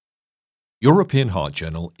European Heart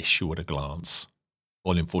Journal Issue at a Glance,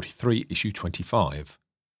 Volume 43, Issue 25.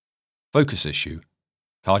 Focus Issue,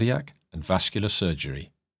 Cardiac and Vascular Surgery,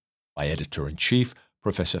 by Editor-in-Chief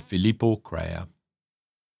Professor Filippo Crea.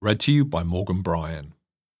 Read to you by Morgan Bryan.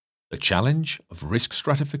 The Challenge of Risk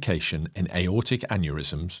Stratification in Aortic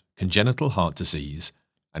Aneurysms, Congenital Heart Disease,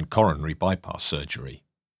 and Coronary Bypass Surgery.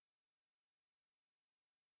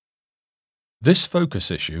 This focus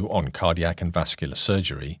issue on cardiac and vascular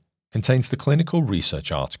surgery contains the clinical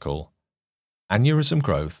research article Aneurysm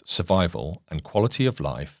Growth, Survival and Quality of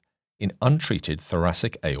Life in Untreated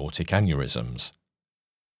Thoracic Aortic Aneurysms,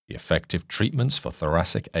 the Effective Treatments for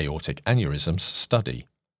Thoracic Aortic Aneurysms Study,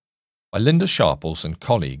 by Linda Sharples and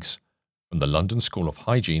colleagues from the London School of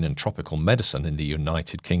Hygiene and Tropical Medicine in the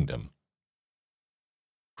United Kingdom.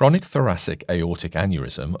 Chronic thoracic aortic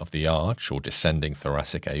aneurysm of the arch or descending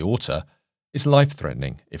thoracic aorta is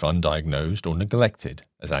life-threatening if undiagnosed or neglected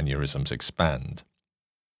as aneurysms expand.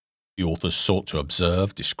 The authors sought to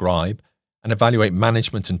observe, describe, and evaluate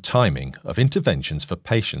management and timing of interventions for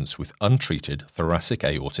patients with untreated thoracic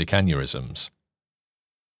aortic aneurysms.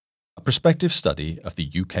 A prospective study of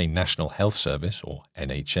the UK National Health Service, or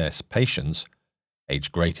NHS, patients,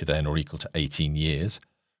 aged greater than or equal to 18 years,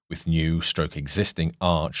 with new/existing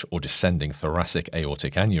arch or descending thoracic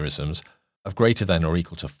aortic aneurysms of greater than or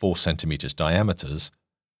equal to 4 centimeters diameters,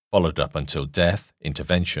 followed up until death,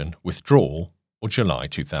 intervention, withdrawal, or July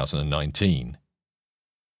 2019.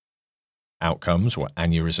 Outcomes were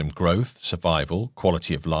aneurysm growth, survival,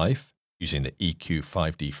 quality of life, using the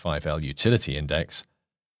EQ5D5L utility index,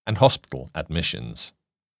 and hospital admissions.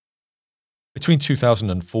 Between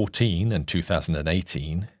 2014 and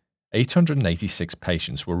 2018, 886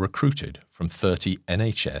 patients were recruited from 30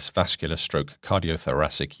 NHS vascular stroke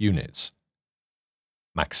cardiothoracic units.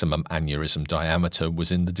 Maximum aneurysm diameter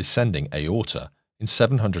was in the descending aorta in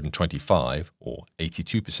 725, or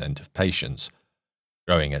 82% of patients,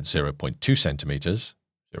 growing at 0.2 centimeters,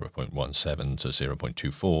 0.17 to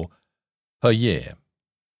 0.24, per year.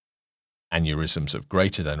 Aneurysms of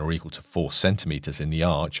greater than or equal to 4 centimeters in the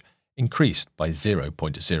arch increased by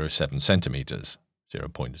 0.07 centimeters,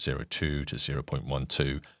 0.02 to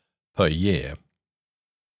 0.12, per year.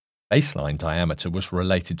 Baseline diameter was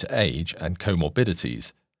related to age and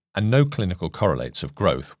comorbidities, and no clinical correlates of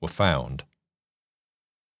growth were found.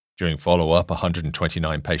 During follow-up,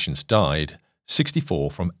 129 patients died, 64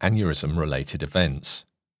 from aneurysm-related events.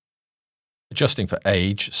 Adjusting for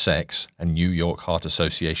age, sex, and New York Heart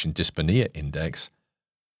Association Dyspnea Index,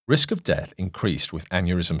 risk of death increased with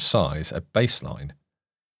aneurysm size at baseline,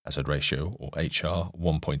 hazard ratio, or HR,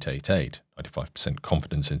 1.88, 95%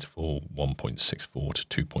 confidence interval 1.64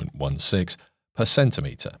 to 2.16 per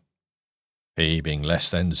centimeter, P being less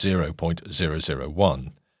than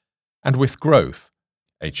 0.001, and with growth,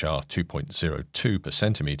 HR 2.02 per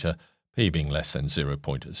centimeter, P being less than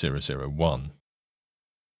 0.001.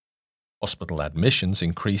 Hospital admissions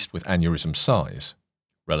increased with aneurysm size,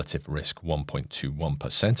 relative risk 1.21 per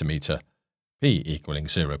centimeter, P equaling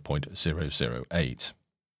 0.008.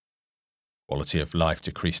 Quality of life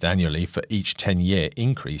decreased annually for each 10-year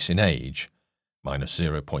increase in age, minus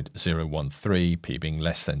 0.013, P being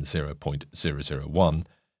less than 0.001,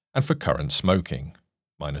 and for current smoking,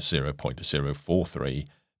 minus 0.043,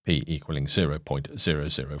 P equaling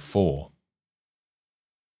 0.004.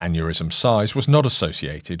 Aneurysm size was not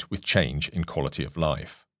associated with change in quality of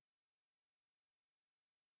life.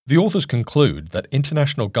 The authors conclude that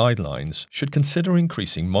international guidelines should consider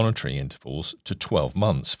increasing monitoring intervals to 12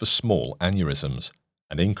 months for small aneurysms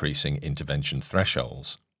and increasing intervention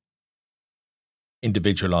thresholds.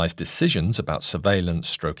 Individualized decisions about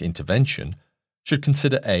surveillance/intervention should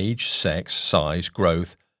consider age, sex, size,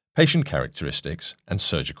 growth, patient characteristics, and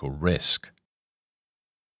surgical risk.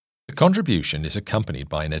 The contribution is accompanied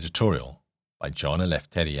by an editorial by John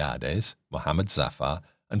Eleftheriades, Mohammed Zafar,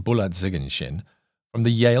 and Bulat Zigunshin from the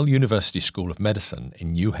Yale University School of Medicine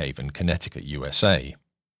in New Haven, Connecticut, USA.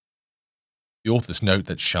 The authors note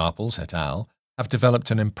that Sharples et al. Have developed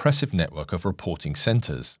an impressive network of reporting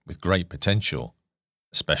centers with great potential,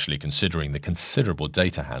 especially considering the considerable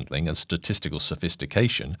data handling and statistical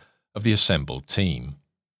sophistication of the assembled team.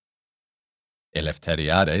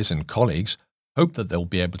 Eleftheriades and colleagues hope that they'll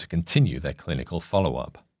be able to continue their clinical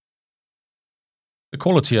follow-up. The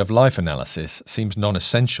quality of life analysis seems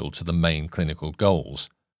non-essential to the main clinical goals,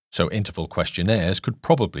 so interval questionnaires could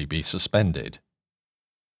probably be suspended.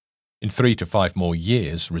 In 3 to 5 more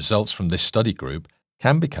years, results from this study group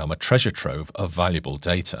can become a treasure trove of valuable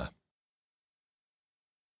data.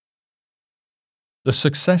 The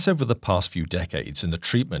success over the past few decades in the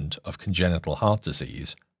treatment of congenital heart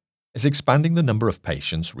disease is expanding the number of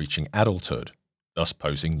patients reaching adulthood, thus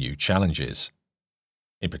posing new challenges.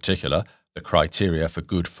 In particular, the criteria for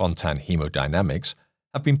good Fontan hemodynamics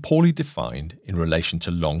have been poorly defined in relation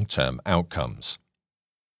to long-term outcomes.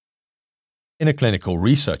 In a clinical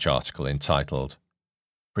research article entitled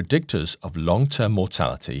Predictors of Long-Term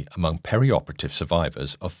Mortality Among Perioperative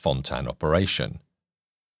Survivors of Fontan Operation,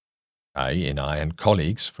 Inai and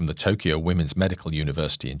colleagues from the Tokyo Women's Medical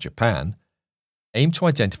University in Japan aim to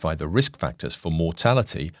identify the risk factors for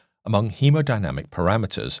mortality among hemodynamic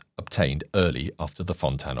parameters obtained early after the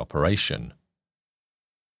Fontan operation.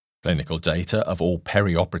 Clinical data of all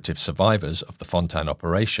perioperative survivors of the Fontan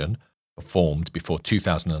operation, performed before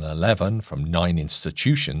 2011 from 9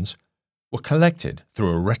 institutions, were collected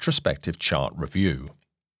through a retrospective chart review.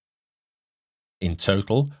 In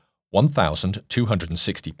total,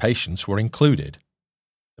 1,260 patients were included.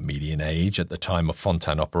 The median age at the time of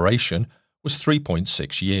Fontan operation was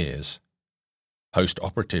 3.6 years.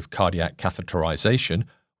 Post-operative cardiac catheterization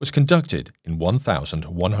was conducted in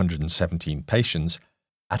 1,117 patients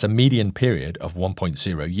at a median period of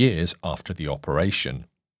 1.0 years after the operation.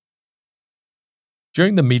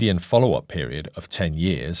 During the median follow-up period of 10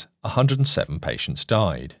 years, 107 patients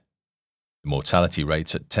died. The mortality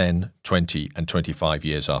rates at 10, 20, and 25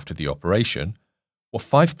 years after the operation were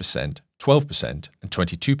 5%, 12%, and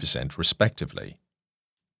 22% respectively.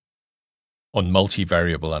 On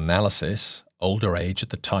multivariable analysis, older age at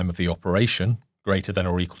the time of the operation, greater than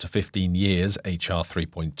or equal to 15 years HR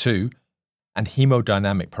 3.2, and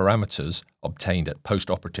hemodynamic parameters obtained at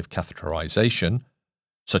post-operative catheterization,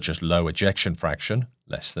 such as low ejection fraction,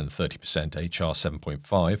 less than 30% HR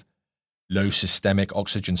 7.5, low systemic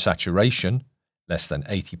oxygen saturation, less than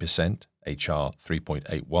 80% HR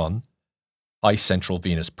 3.81, high central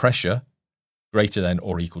venous pressure, greater than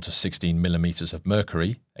or equal to 16 millimeters of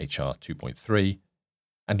mercury, HR 2.3,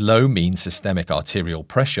 and low mean systemic arterial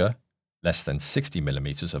pressure, less than 60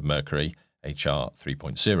 millimeters of mercury, HR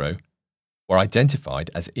 3.0, were identified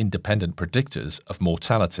as independent predictors of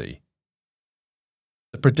mortality.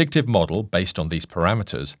 The predictive model based on these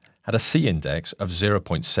parameters had a C-index of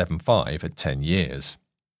 0.75 at 10 years.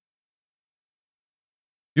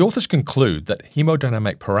 The authors conclude that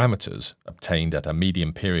hemodynamic parameters obtained at a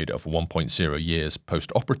median period of 1.0 years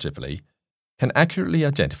post-operatively can accurately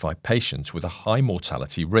identify patients with a high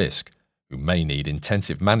mortality risk who may need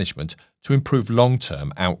intensive management to improve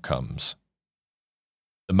long-term outcomes.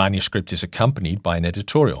 The manuscript is accompanied by an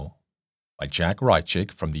editorial by Jack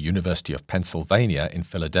Reichig from the University of Pennsylvania in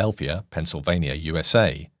Philadelphia, Pennsylvania,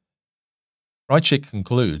 USA. Reichig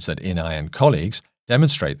concludes that Inai and colleagues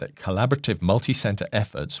demonstrate that collaborative multi-center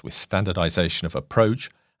efforts with standardization of approach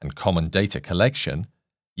and common data collection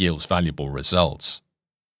yields valuable results.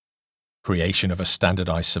 Creation of a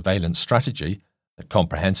standardized surveillance strategy that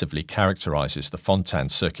comprehensively characterizes the Fontan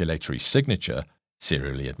circulatory signature,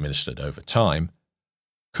 serially administered over time,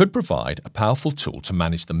 could provide a powerful tool to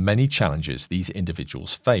manage the many challenges these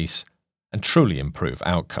individuals face and truly improve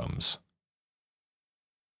outcomes.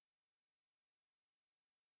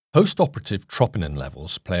 Post-operative troponin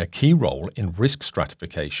levels play a key role in risk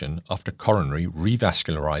stratification after coronary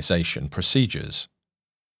revascularization procedures.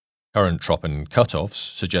 Current troponin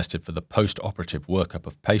cutoffs suggested for the post-operative workup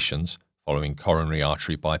of patients following coronary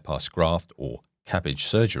artery bypass graft or CABG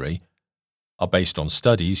surgery are based on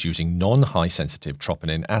studies using non-high-sensitive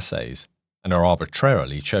troponin assays and are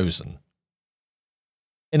arbitrarily chosen.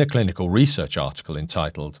 In a clinical research article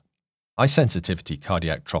entitled High-Sensitivity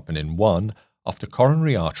Cardiac Troponin 1 After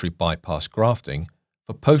Coronary Artery Bypass Grafting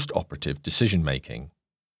for Post-Operative Decision-Making,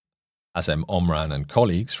 Azem Omran and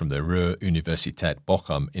colleagues from the Ruhr-Universität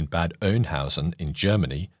Bochum in Bad Oeynhausen in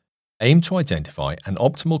Germany aim to identify an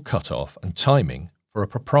optimal cutoff and timing for a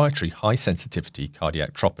proprietary high-sensitivity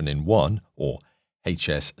cardiac troponin 1 or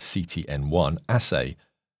HSCTN1 assay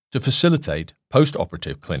to facilitate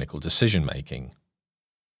post-operative clinical decision-making.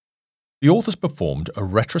 The authors performed a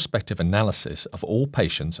retrospective analysis of all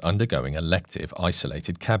patients undergoing elective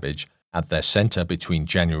isolated CABG at their center between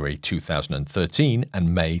January 2013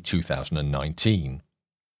 and May 2019.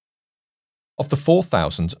 Of the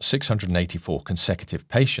 4,684 consecutive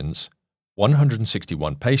patients,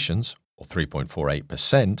 161 patients, or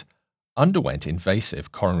 3.48%, underwent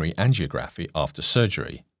invasive coronary angiography after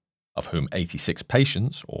surgery, of whom 86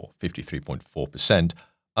 patients, or 53.4%,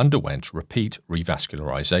 underwent repeat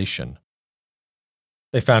revascularization.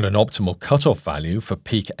 They found an optimal cutoff value for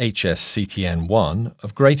peak HSCTN1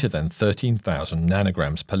 of greater than 13,000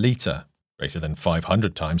 nanograms per litre, greater than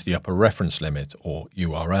 500 times the upper reference limit, or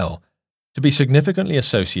URL, to be significantly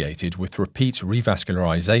associated with repeat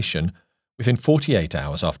revascularization within 48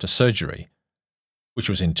 hours after surgery, which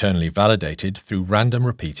was internally validated through random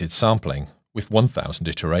repeated sampling with 1,000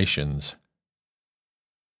 iterations.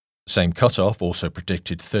 The same cutoff also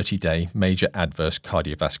predicted 30-day major adverse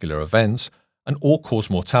cardiovascular events and all-cause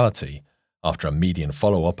mortality after a median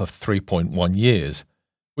follow-up of 3.1 years,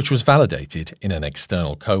 which was validated in an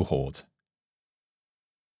external cohort.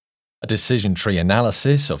 A decision tree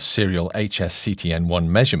analysis of serial HSCTN1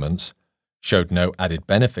 measurements showed no added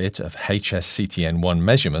benefit of HSCTN1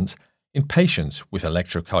 measurements in patients with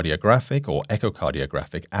electrocardiographic or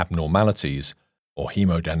echocardiographic abnormalities or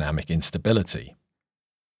hemodynamic instability.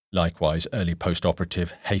 Likewise, early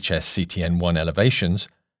postoperative HSCTN1 elevations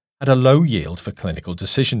had a low yield for clinical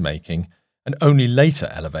decision-making, and only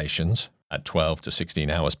later elevations, at 12 to 16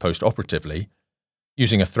 hours postoperatively,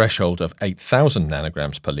 using a threshold of 8,000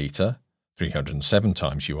 nanograms per litre, 307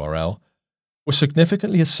 times URL, were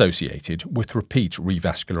significantly associated with repeat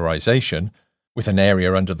revascularization with an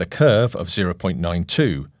area under the curve of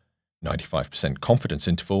 0.92, 95% confidence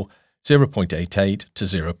interval 0.88 to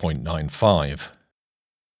 0.95.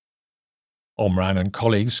 Omran and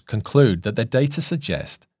colleagues conclude that their data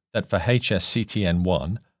suggest that for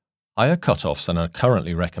HSCTN1, higher cutoffs than are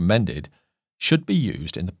currently recommended should be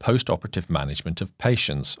used in the postoperative management of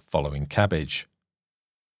patients following CABG.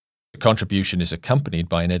 The contribution is accompanied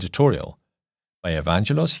by an editorial by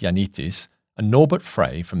Evangelos Yannitis and Norbert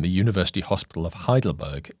Frey from the University Hospital of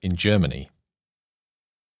Heidelberg in Germany.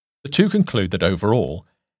 The two conclude that overall,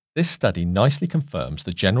 this study nicely confirms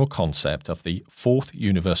the general concept of the fourth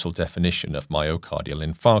universal definition of myocardial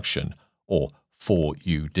infarction, or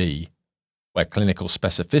 4UD, where clinical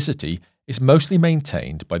specificity is mostly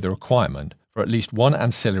maintained by the requirement for at least one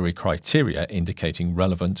ancillary criteria indicating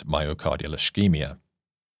relevant myocardial ischemia.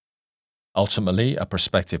 Ultimately, a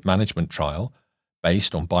prospective management trial,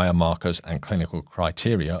 based on biomarkers and clinical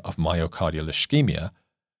criteria of myocardial ischemia,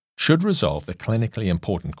 should resolve the clinically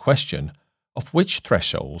important question of which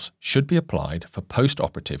thresholds should be applied for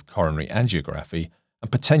postoperative coronary angiography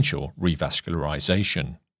and potential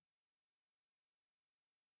revascularization.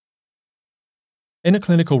 In a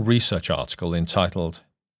clinical research article entitled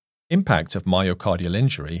Impact of Myocardial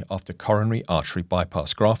Injury After Coronary Artery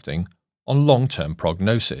Bypass Grafting on Long-Term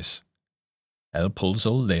Prognosis, L.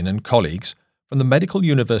 Pulzel, Lin and colleagues from the Medical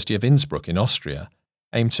University of Innsbruck in Austria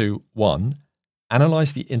aim to 1.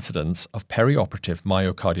 Analyze the incidence of perioperative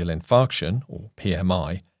myocardial infarction, or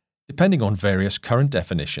PMI, depending on various current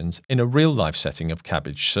definitions in a real-life setting of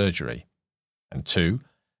CABG surgery, and 2.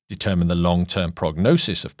 Determine the long-term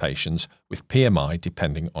prognosis of patients with PMI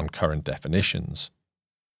depending on current definitions.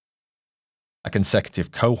 A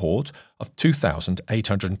consecutive cohort of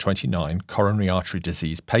 2,829 coronary artery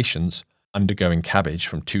disease patients undergoing CABG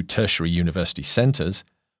from 2 tertiary university centres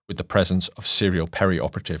with the presence of serial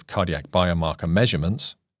perioperative cardiac biomarker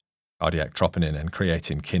measurements, cardiac troponin and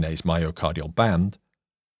creatine kinase myocardial band,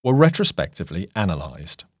 were retrospectively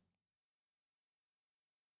analysed.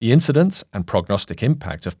 The incidence and prognostic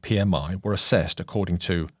impact of PMI were assessed according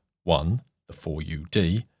to 1. the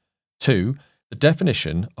 4UD, 2. the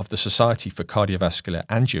definition of the Society for Cardiovascular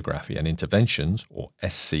Angiography and Interventions, or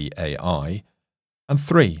SCAI, and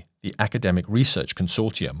 3. the Academic Research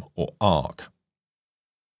Consortium, or ARC.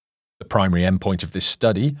 The primary endpoint of this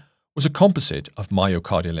study was a composite of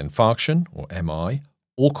myocardial infarction, or MI,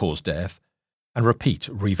 all-cause death, and repeat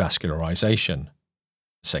revascularization.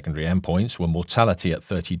 Secondary endpoints were mortality at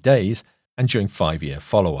 30 days and during 5-year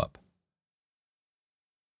follow-up.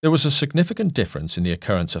 There was a significant difference in the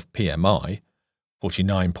occurrence of PMI,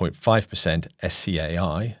 49.5%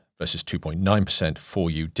 SCAI versus 2.9%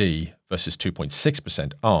 4UD versus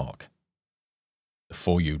 2.6% ARC. The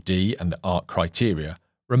 4UD and the ARC criteria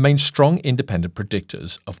remain strong independent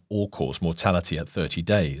predictors of all-cause mortality at 30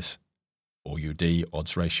 days. 4UD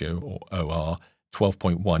odds ratio, or OR,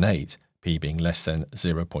 12.18, P being less than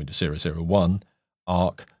 0.001,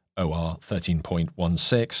 ARC, OR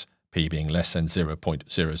 13.16, P being less than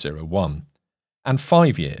 0.001, and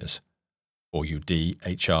 5 years, 4UD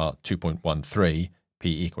HR 2.13,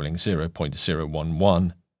 P equaling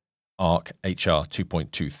 0.011, ARC HR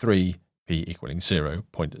 2.23, P equaling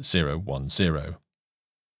 0.010.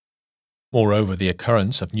 Moreover, the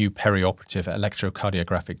occurrence of new perioperative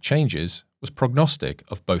electrocardiographic changes was prognostic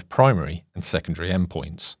of both primary and secondary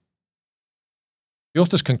endpoints. The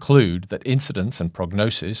authors conclude that incidence and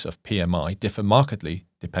prognosis of PMI differ markedly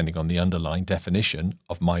depending on the underlying definition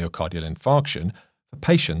of myocardial infarction for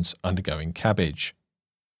patients undergoing CABG.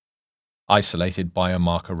 Isolated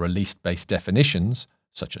biomarker release-based definitions,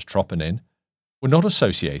 such as troponin, were not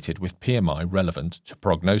associated with PMI relevant to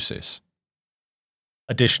prognosis.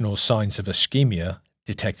 Additional signs of ischemia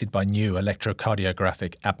detected by new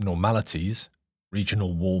electrocardiographic abnormalities,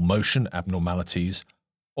 regional wall motion abnormalities,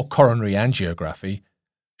 or coronary angiography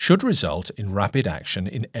should result in rapid action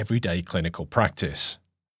in everyday clinical practice.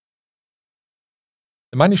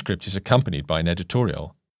 The manuscript is accompanied by an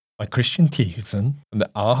editorial by Christian Thygesen from the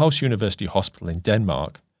Aarhus University Hospital in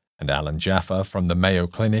Denmark and Alan Jaffa from the Mayo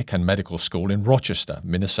Clinic and Medical School in Rochester,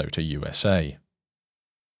 Minnesota, USA.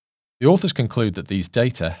 The authors conclude that these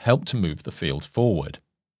data help to move the field forward.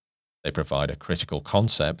 They provide a critical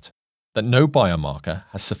concept that no biomarker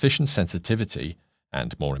has sufficient sensitivity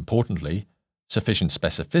and, more importantly, sufficient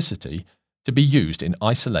specificity to be used in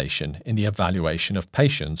isolation in the evaluation of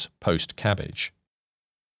patients post-CABG.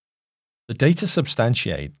 The data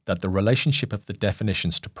substantiate that the relationship of the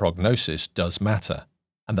definitions to prognosis does matter,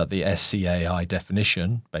 and that the SCAI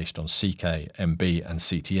definition, based on CK, MB, and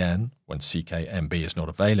CTN, when CK, MB is not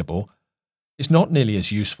available, is not nearly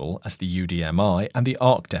as useful as the UDMI and the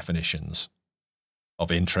ARC definitions.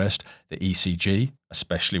 Of interest, the ECG,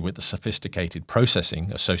 especially with the sophisticated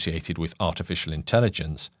processing associated with artificial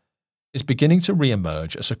intelligence, is beginning to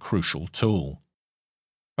re-emerge as a crucial tool.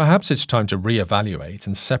 Perhaps it's time to re-evaluate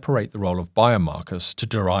and separate the role of biomarkers to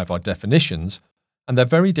derive our definitions and their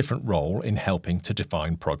very different role in helping to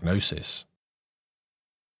define prognosis.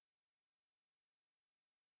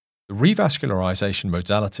 The revascularization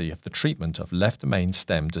modality of the treatment of left main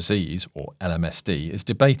stem disease, or LMSD, is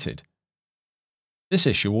debated. This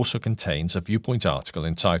issue also contains a Viewpoint article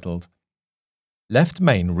entitled Left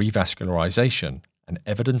Main Revascularization, an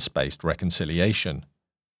Evidence-Based Reconciliation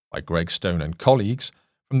by Greg Stone and colleagues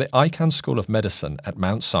from the Icahn School of Medicine at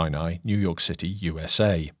Mount Sinai, New York City,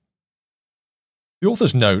 USA. The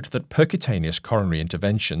authors note that percutaneous coronary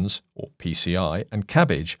interventions, or PCI, and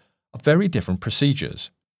CABG are very different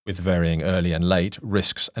procedures, with varying early and late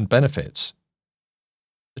risks and benefits.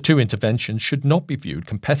 The two interventions should not be viewed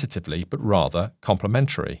competitively, but rather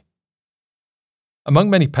complementary. Among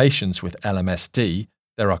many patients with LMSD,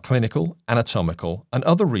 there are clinical, anatomical, and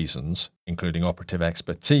other reasons, including operative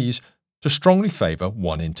expertise, to strongly favour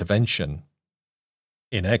one intervention.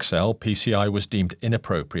 In Excel, PCI was deemed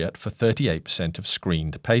inappropriate for 38% of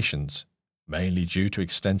screened patients, mainly due to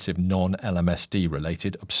extensive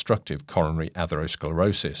non-LMSD-related obstructive coronary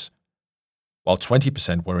atherosclerosis, while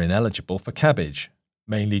 20% were ineligible for CABG,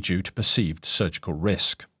 mainly due to perceived surgical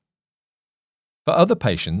risk. For other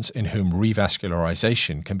patients in whom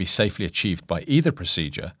revascularization can be safely achieved by either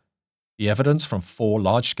procedure, the evidence from 4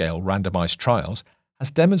 large-scale randomized trials has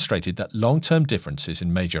demonstrated that long-term differences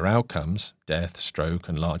in major outcomes, death, stroke,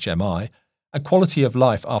 and large MI, and quality of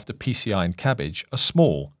life after PCI and CABG are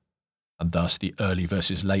small, and thus the early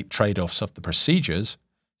versus late trade-offs of the procedures,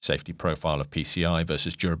 safety profile of PCI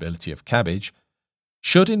versus durability of CABG,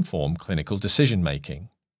 should inform clinical decision-making.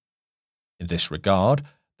 In this regard,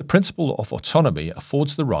 the principle of autonomy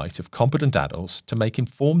affords the right of competent adults to make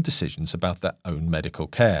informed decisions about their own medical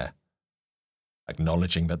care.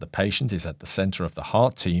 Acknowledging that the patient is at the center of the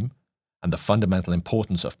heart team and the fundamental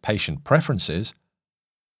importance of patient preferences,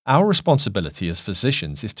 our responsibility as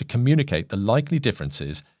physicians is to communicate the likely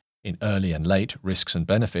differences in early and late risks and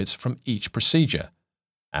benefits from each procedure,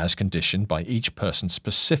 as conditioned by each person's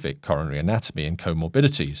specific coronary anatomy and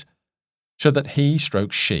comorbidities, so that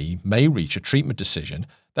he/she may reach a treatment decision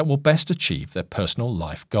that will best achieve their personal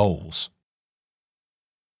life goals.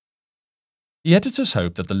 The editors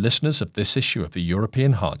hope that the listeners of this issue of the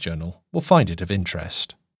European Heart Journal will find it of interest.